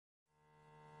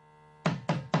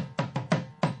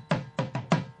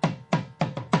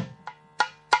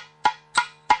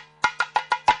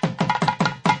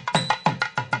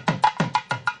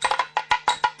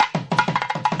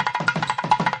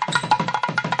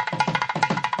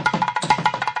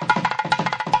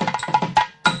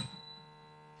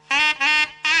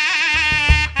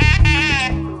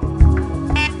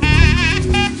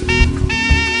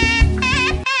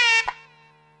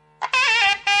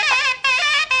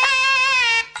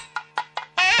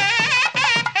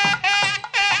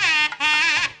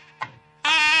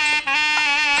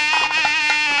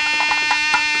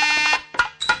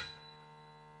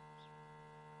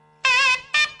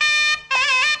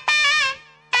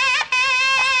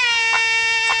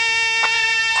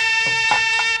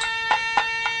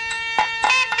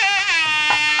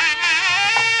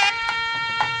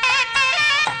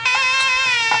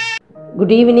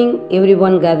Good evening,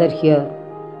 everyone gathered here.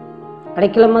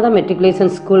 Adaikalamatha Matriculation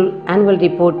School Annual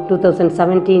Report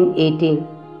 2017-18.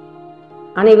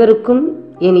 அனைவருக்கும்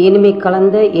என் இனிமை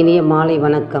கலந்த இனிய மாலை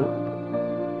வணக்கம்.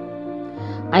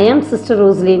 I am Sister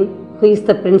Rosaline, who is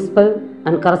the principal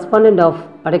and correspondent of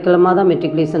Adaikalamatha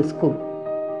Matriculation School.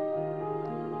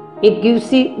 It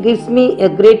gives me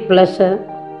a great pleasure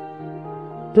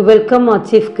to welcome our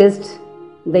chief guest,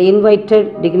 the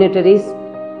invited dignitaries,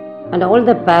 and all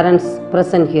the parents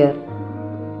present here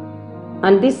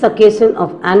on this occasion of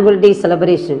annual day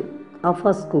celebration of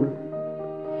our school.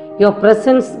 Your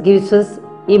presence gives us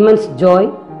immense joy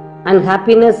and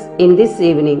happiness in this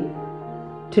evening.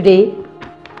 Today,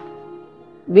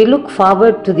 we look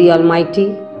forward to the Almighty,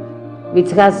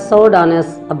 which has showered on us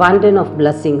abundance of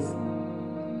blessings.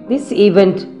 This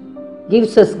event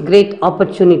gives us great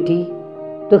opportunity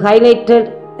to highlight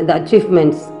the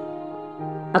achievements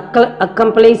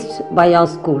accomplished by our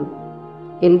school.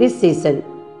 In this season,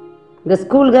 the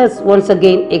school has once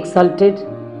again exalted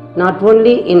not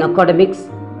only in academics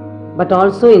but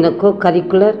also in the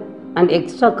co-curricular and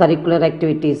extracurricular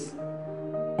activities.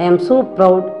 I am so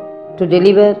proud to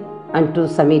deliver and to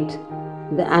submit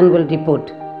the annual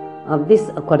report of this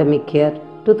academic year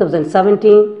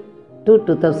 2017 to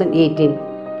 2018.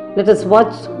 Let us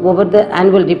watch over the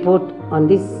annual report on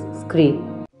this screen.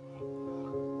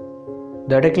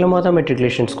 The Adaikalamatha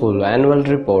Matriculation School Annual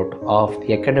Report of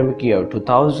the academic year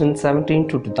 2017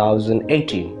 to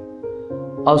 2018.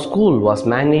 Our school was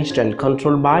managed and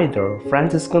controlled by the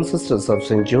Franciscan Sisters of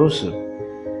St. Joseph.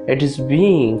 It is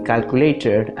being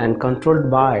calculated and controlled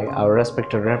by our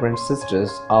respected Reverend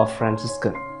Sisters of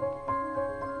Franciscan.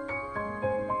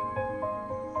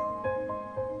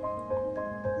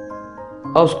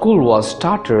 Our school was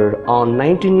started on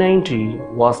 1990,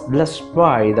 was blessed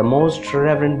by the Most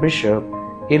Reverend Bishop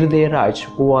Raj,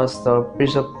 who was the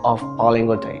Bishop of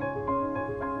Palingotai.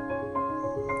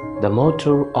 The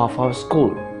motto of our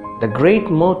school, the great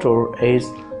motto is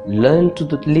learn to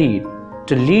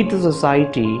lead the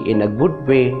society in a good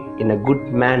way, in a good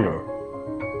manner,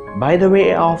 by the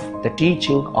way of the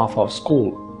teaching of our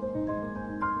school.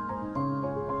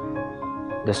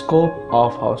 The scope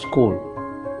of our school.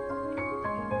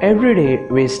 Every day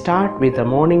we start with a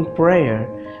morning prayer,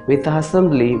 with the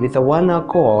assembly, with a one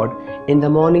accord in the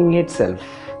morning itself.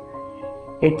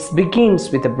 It begins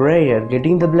with a prayer,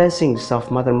 getting the blessings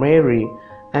of Mother Mary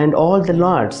and all the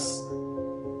Lords.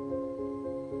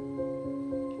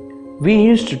 We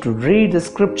used to read the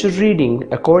scripture reading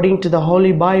according to the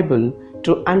Holy Bible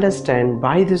to understand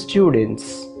by the students.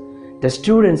 The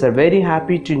students are very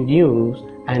happy to news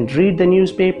and read the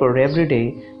newspaper every day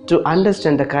to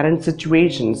understand the current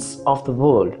situations of the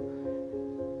world.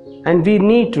 And we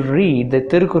need to read the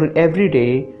Tirukkural every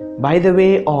day by the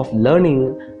way of learning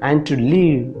and to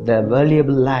live the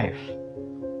valuable life.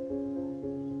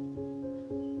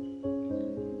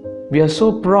 We are so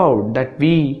proud that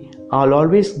we all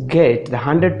always get the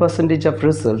 100% of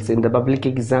results in the public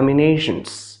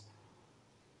examinations.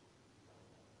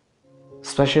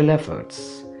 Special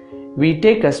efforts. We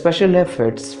take a special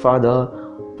efforts for the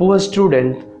poor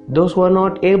student, those who are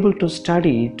not able to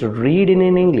study, to read in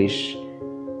English.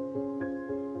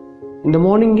 In the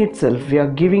morning itself, we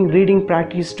are giving reading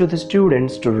practice to the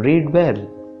students to read well.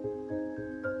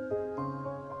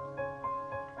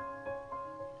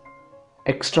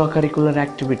 Extracurricular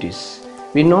activities.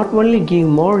 We not only give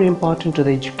more importance to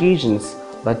the educations,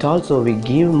 but also we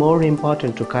give more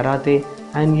importance to karate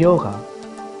and yoga,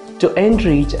 to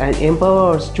enrich and empower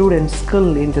our students'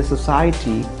 skill in the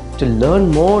society, to learn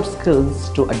more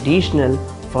skills to additional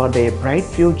for their bright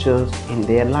futures in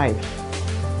their life.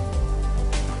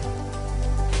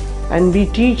 And we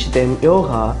teach them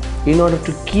yoga in order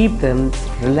to keep them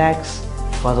relaxed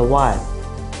for a while.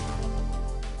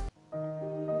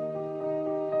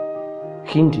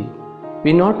 Hindi.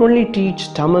 We not only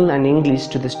teach Tamil and English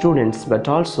to the students, but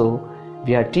also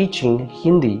we are teaching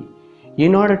Hindi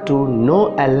in order to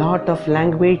know a lot of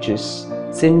languages,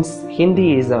 since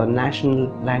Hindi is our national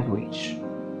language.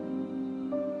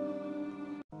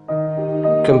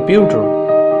 Computer.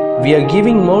 We are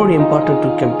giving more importance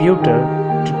to computer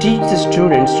to teach the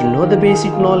students to know the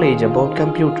basic knowledge about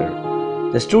computer.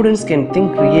 The students can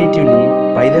think creatively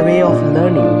by the way of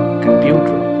learning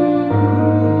computer.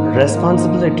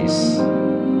 Responsibilities.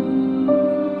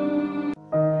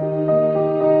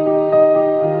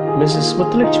 Mrs.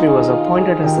 Muthulakshmi was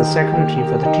appointed as the secretary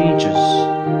for the teachers.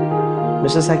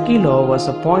 Mrs. Akilo was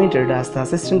appointed as the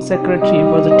assistant secretary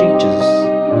for the teachers.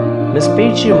 Ms.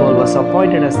 Pechiamal was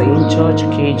appointed as the in-charge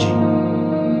KG.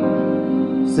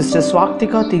 Sister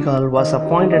Swaktika Tigal was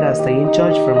appointed as the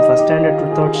in-charge from 1st standard to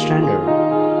 3rd standard.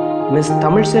 Miss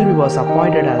Tamil Selvi was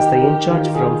appointed as the in-charge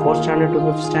from 4th standard to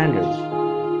 5th standard.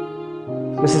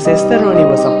 Mrs. Esther Rani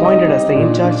was appointed as the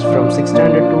in-charge from 6th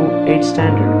standard to 8th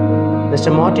standard.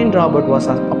 Mr. Martin Robert was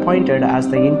appointed as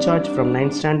the in-charge from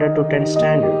 9th standard to 10th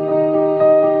standard.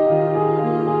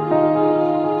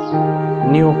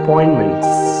 New appointments.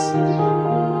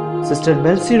 Sister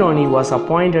Belsi Rani was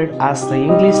appointed as the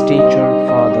English teacher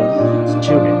for the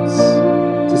students.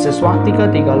 Sister Swatika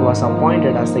Tigal was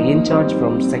appointed as the in-charge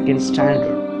from 2nd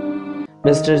standard.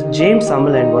 Mr. James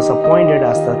Samalan was appointed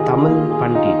as the Tamil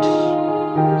Pandit.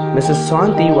 Mrs.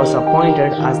 Swanti was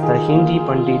appointed as the Hindi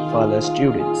Pandit for the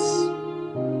students.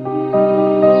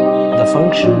 The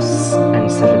functions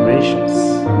and celebrations.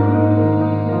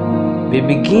 We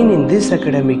begin in this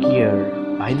academic year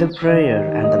by the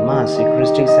prayer and the Mass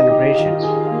Eucharistic celebration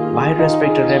by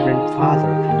respected Reverend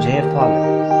Father J. Paul.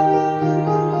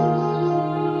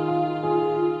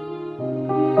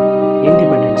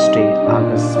 Independence Day,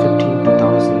 August 15,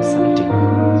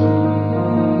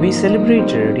 2017. We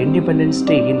celebrated Independence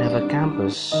Day in our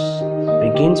campus.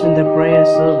 Begins with the prayer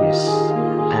service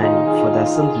and for the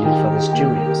assembly for the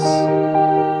students.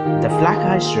 The flag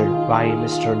hoisted by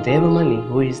Mr. Devamani,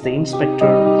 who is the inspector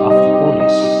of the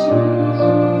police.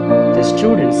 The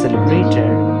students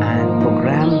celebrated and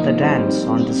programmed the dance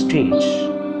on the stage.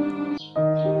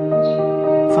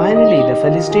 Finally, the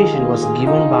felicitation was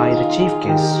given by the chief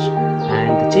guest,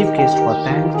 and the chief guest was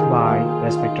thanked by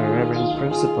respected Reverend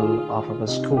Principal of our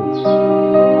school.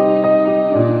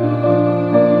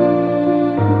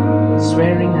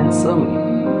 Swearing and ceremony.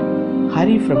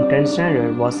 Hari from 10th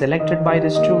standard was elected by the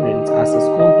students as a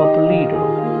school pupil leader.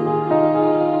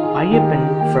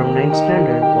 Ayyappan from 9th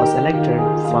standard was elected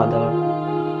for the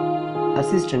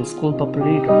assistant school pupil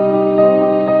leader.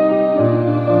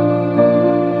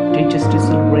 Teachers' Day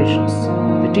celebrations.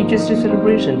 The Teachers' Day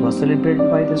celebration was celebrated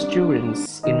by the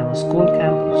students in our school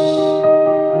campus.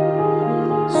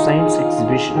 Science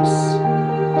exhibitions.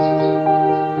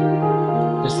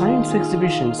 The science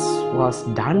exhibitions was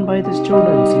done by the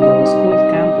students in our school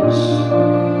campus.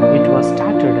 It was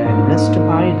started and blessed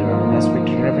by the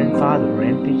respected Reverend Father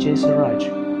M.P. Jesaraj,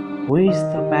 who is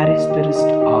the parish priest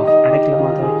of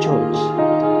Adaikalamatha Church.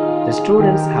 The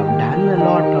students have done a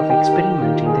lot of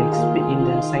experiment in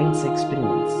the science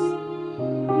experiments.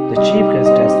 The chief guest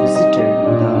has visited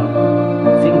the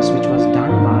things which was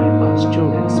done by our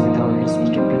students with our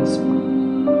respected principal.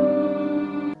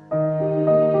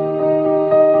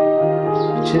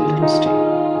 Children's Day.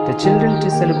 The Children's Day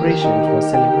celebrations was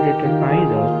celebrated by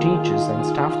the teachers and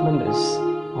staff members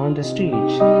on the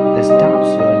stage. The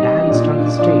staffs were danced on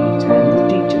the stage and the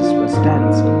teachers was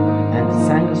danced and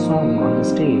sang a song on the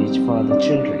stage for the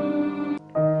children.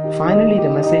 Finally, the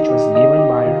message was given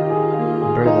by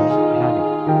Brother Ravi.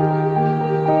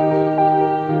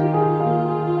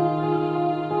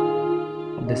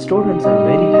 The students are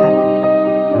very happy.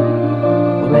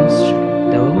 Women's Day.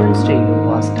 The Women's Day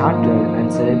was started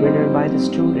and celebrated by the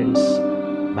students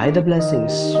by the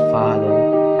blessings Father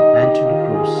Anthony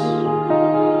Cruz.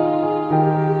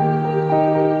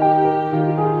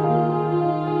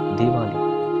 Diwali.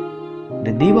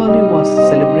 The Diwali was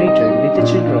celebrated with the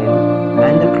children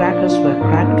and the crackers were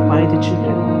cracked by the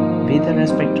children with the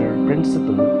respected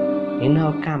principal in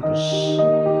our campus.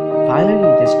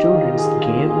 Finally, the students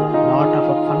gave a lot of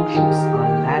functions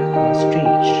on that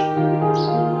stage.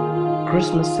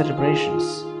 Christmas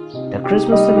celebrations. The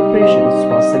Christmas celebrations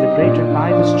was celebrated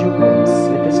by the students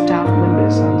with the staff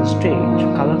members on the stage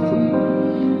colorfully.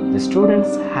 The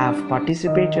students have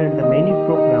participated in the many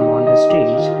program on the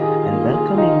stage and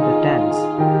welcoming the dance.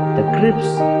 The cribs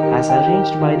as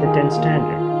arranged by the 10th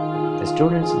standard. The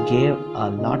students gave a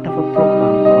lot of a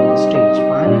program on the stage.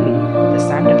 Finally, the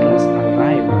Santa Claus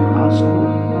arrived at our school.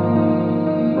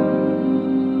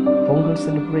 Pongal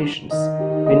celebrations.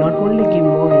 We not only give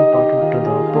more importance to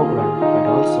the program, but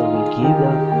also we give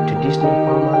the traditional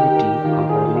formality of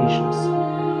our nations.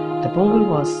 The Pongal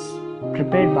was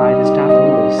prepared by the staff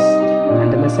members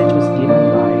and the message was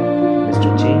given by Mr.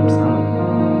 James Amal.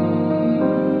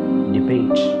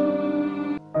 Debate.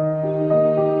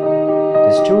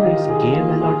 The students gave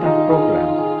a lot of program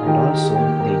and also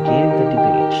they gave the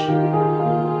debate.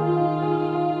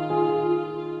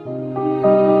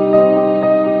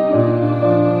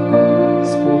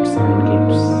 Sports and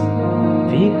games.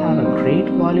 We have a great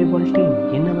volleyball team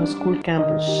in our school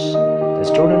campus. The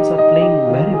students are playing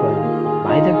very well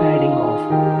by the guiding of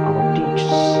our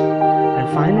teachers. And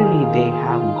finally, they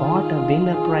have got a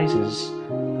winner prizes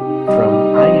from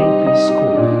IIP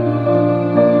school.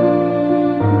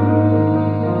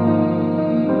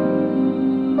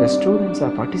 The students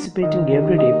are participating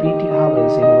every day PT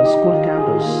hours in our school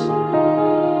campus.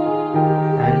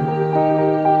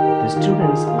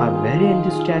 students are very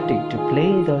enthusiastic to play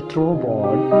the throw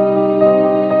ball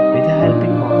with the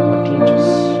helping of our teachers.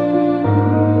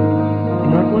 We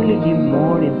not only give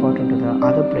more importance to the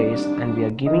other players, and we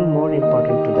are giving more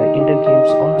importance to the inter games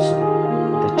also,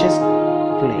 the chess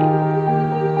play.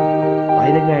 By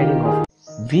the guiding of,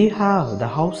 we have the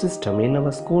house system in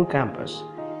our school campus.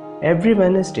 Every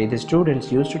Wednesday, the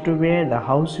students used to wear the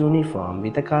house uniform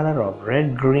with the color of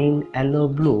red, green, yellow,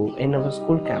 blue in our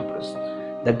school campus.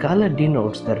 The color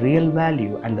denotes the real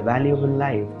value and the valuable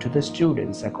life to the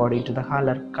students according to the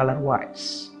color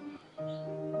wise.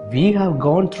 We have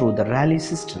gone through the rally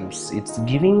systems. It's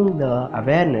giving the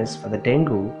awareness for the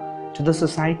dengue to the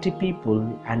society people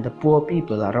and the poor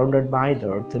people surrounded by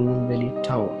the Tirunelveli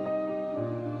town.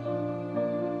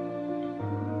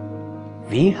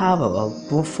 We have our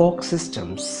folk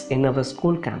systems in our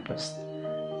school campus.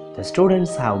 The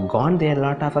students have gone there a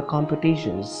lot of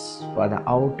competitions for the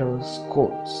outer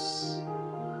schools.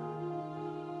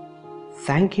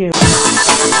 Thank you.